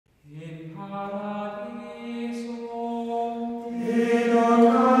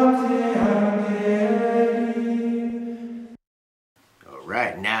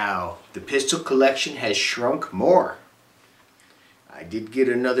Alright, now the pistol collection has shrunk more. I did get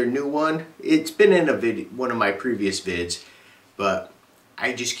another new one. It's been in one of my previous vids, but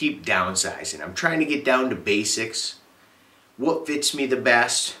I just keep downsizing. I'm trying to get down to basics. What fits me the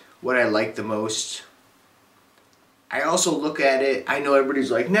best, what I like the most. I also look at it, I know everybody's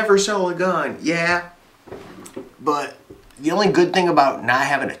like, never sell a gun. Yeah, but the only good thing about not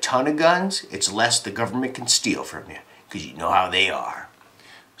having a ton of guns, it's less the government can steal from you, because you know how they are.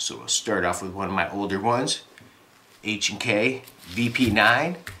 So we'll start off with one of my older ones, H&K VP9.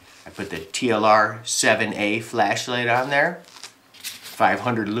 I put the TLR 7A flashlight on there,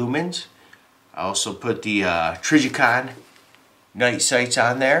 500 lumens. I also put the Trijicon night sights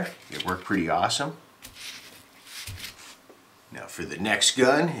on there. They work pretty awesome. Now for the next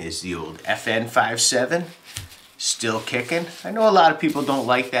gun is the old FN57, still kicking. I know a lot of people don't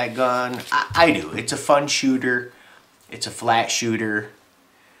like that gun. I do. It's a fun shooter. It's a flat shooter.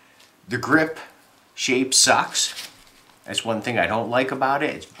 The grip shape sucks. That's one thing I don't like about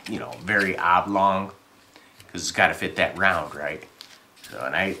it. It's, you know, very oblong because it's got to fit that round, right? So,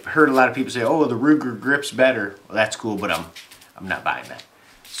 and I heard a lot of people say, "Oh, the Ruger grip's better." Well, that's cool, but I'm not buying that.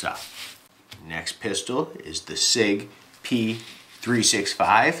 So, next pistol is the SIG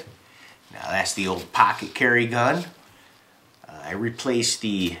P365. Now that's the old pocket carry gun. I replaced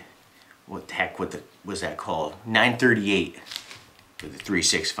the, what the heck, was that called? 938 with the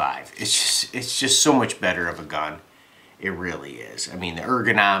 365. It's just so much better of a gun. It really is. I mean, the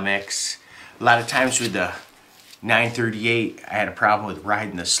ergonomics. A lot of times with the 938, I had a problem with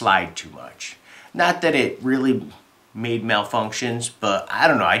riding the slide too much. Not that it really made malfunctions, but I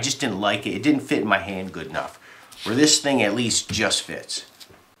don't know, I just didn't like it. It didn't fit in my hand good enough. Where this thing at least just fits.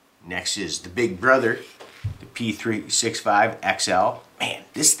 Next is the big brother, the P365 XL. Man,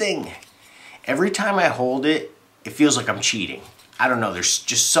 this thing, every time I hold it, it feels like I'm cheating. I don't know, there's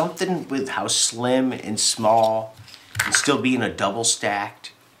just something with how slim and small and still being a double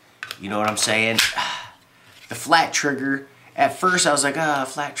stacked. You know what I'm saying? The flat trigger, at first I was like,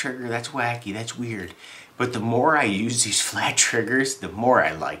 flat trigger, that's wacky, that's weird. But the more I use these flat triggers, the more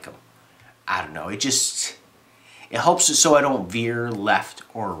I like them. I don't know, it helps it so I don't veer left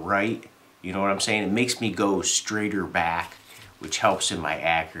or right. You know what I'm saying? It makes me go straighter back, which helps in my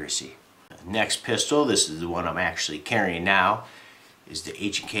accuracy. Next pistol, this is the one I'm actually carrying now, is the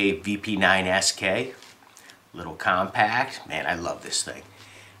H&K VP9 SK. Little compact. Man, I love this thing.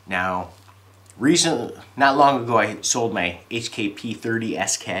 Now, not long ago, I sold my HK P30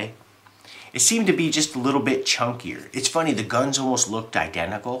 SK. It seemed to be just a little bit chunkier. It's funny, the guns almost looked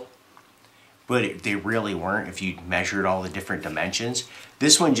identical, but they really weren't if you measured all the different dimensions.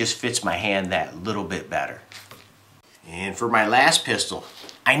 This one just fits my hand that little bit better. And for my last pistol,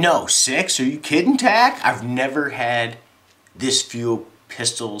 I know, 6? Are you kidding, Tack? I've never had this few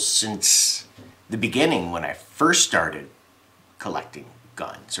pistols since the beginning when I first started collecting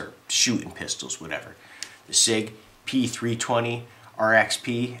guns or shooting pistols, whatever. The SIG P320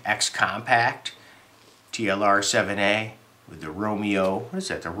 RXP X Compact TLR 7A with the Romeo, what is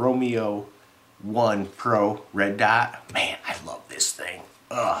that? The Romeo 1 Pro red dot. Man, I love this thing.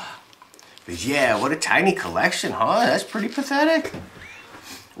 Ugh. But yeah, what a tiny collection, huh? That's pretty pathetic.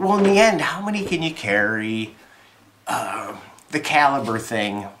 Well, in the end, how many can you carry? The caliber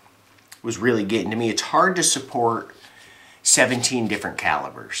thing was really getting to me. It's hard to support 17 different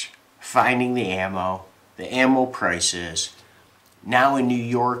calibers. Finding the ammo prices. Now in New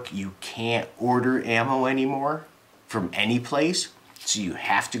York, you can't order ammo anymore from any place. So you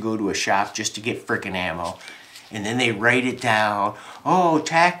have to go to a shop just to get frickin' ammo. And then they write it down. Oh,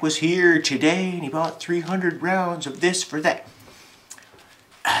 Tack was here today and he bought 300 rounds of this for that.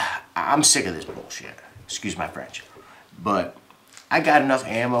 I'm sick of this bullshit. Excuse my French. But I got enough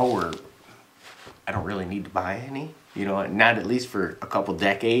ammo where I don't really need to buy any. You know, not at least for a couple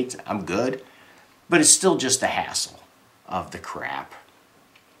decades. I'm good. But it's still just a hassle of the crap.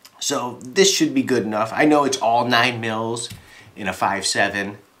 So this should be good enough. I know it's all 9 mils in a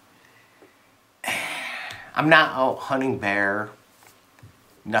 5.7. I'm not out hunting bear.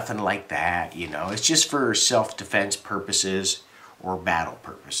 Nothing like that, you know. It's just for self-defense purposes or battle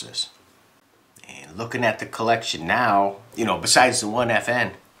purposes. And looking at the collection now, you know, besides the one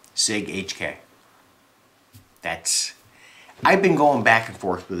FN, SIG HK. I've been going back and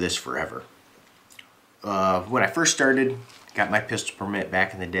forth with this forever. When I first started, got my pistol permit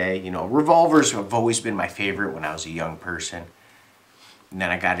back in the day, you know, revolvers have always been my favorite when I was a young person. And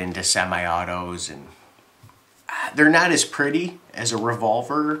then I got into semi-autos and they're not as pretty as a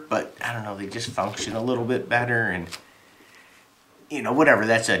revolver, but I don't know, they just function a little bit better, and you know, whatever,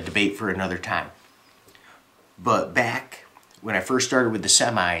 that's a debate for another time. But back when I first started with the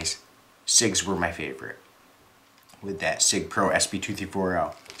semis, SIGs were my favorite. With that SIG Pro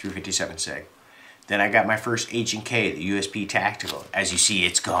SP234L 357 SIG. Then I got my first H&K, the USP Tactical. As you see,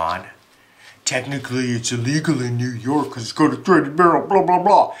 it's gone. Technically, it's illegal in New York because it's got a threaded barrel, blah, blah,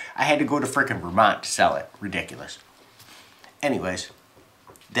 blah. I had to go to frickin' Vermont to sell it. Ridiculous. Anyways,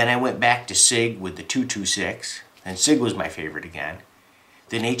 then I went back to SIG with the 226, and SIG was my favorite again.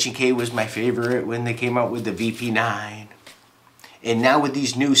 Then H&K was my favorite when they came out with the VP9. And now with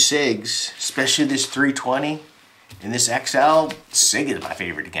these new SIGs, especially this 320 and this XL, SIG is my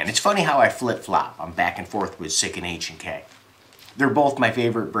favorite again. It's funny how I flip-flop. I'm back and forth with SIG and H&K. They're both my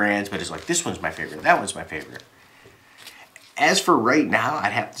favorite brands, but it's like, this one's my favorite, that one's my favorite. As for right now,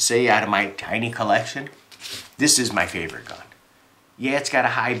 I'd have to say out of my tiny collection, this is my favorite gun. Yeah, it's got a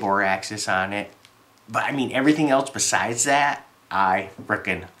high bore axis on it, but I mean, everything else besides that, I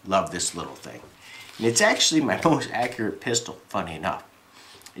frickin' love this little thing. And it's actually my most accurate pistol, funny enough.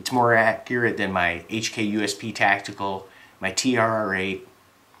 It's more accurate than my HK USP Tactical, my TRR8.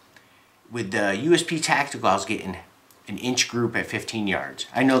 With the USP Tactical, I was getting an inch group at 15 yards.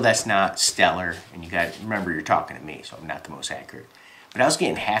 I know that's not stellar, and you got to remember you're talking to me, so I'm not the most accurate. But I was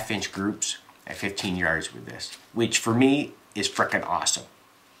getting half-inch groups at 15 yards with this, which for me is frickin' awesome.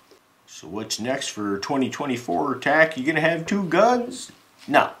 So what's next for 2024, TAC? You gonna have 2 guns?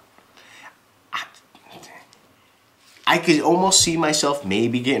 No. I could almost see myself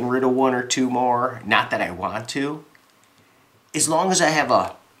maybe getting rid of 1 or 2 more. Not that I want to. As long as I have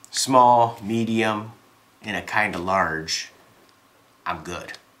a small, medium, and a kind of large, I'm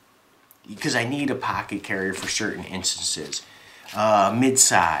good. Because I need a pocket carrier for certain instances.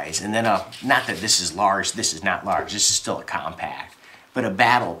 Mid-size, and then not that this is large, this is not large, this is still a compact. But a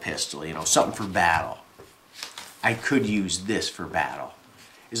battle pistol, you know, something for battle. I could use this for battle.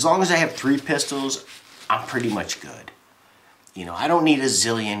 As long as I have 3 pistols, I'm pretty much good. You know, I don't need a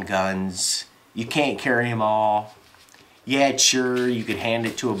zillion guns. You can't carry them all. Yeah, sure, you could hand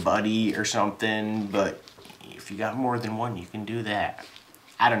it to a buddy or something, but if you got more than 1, you can do that.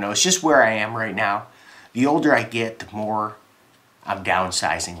 I don't know, it's just where I am right now. The older I get, the more I'm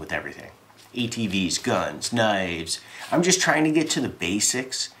downsizing with everything. ATVs, guns, knives. I'm just trying to get to the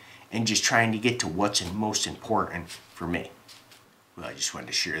basics and just trying to get to what's most important for me. Well, I just wanted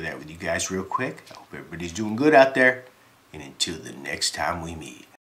to share that with you guys real quick. I hope everybody's doing good out there. And until the next time we meet.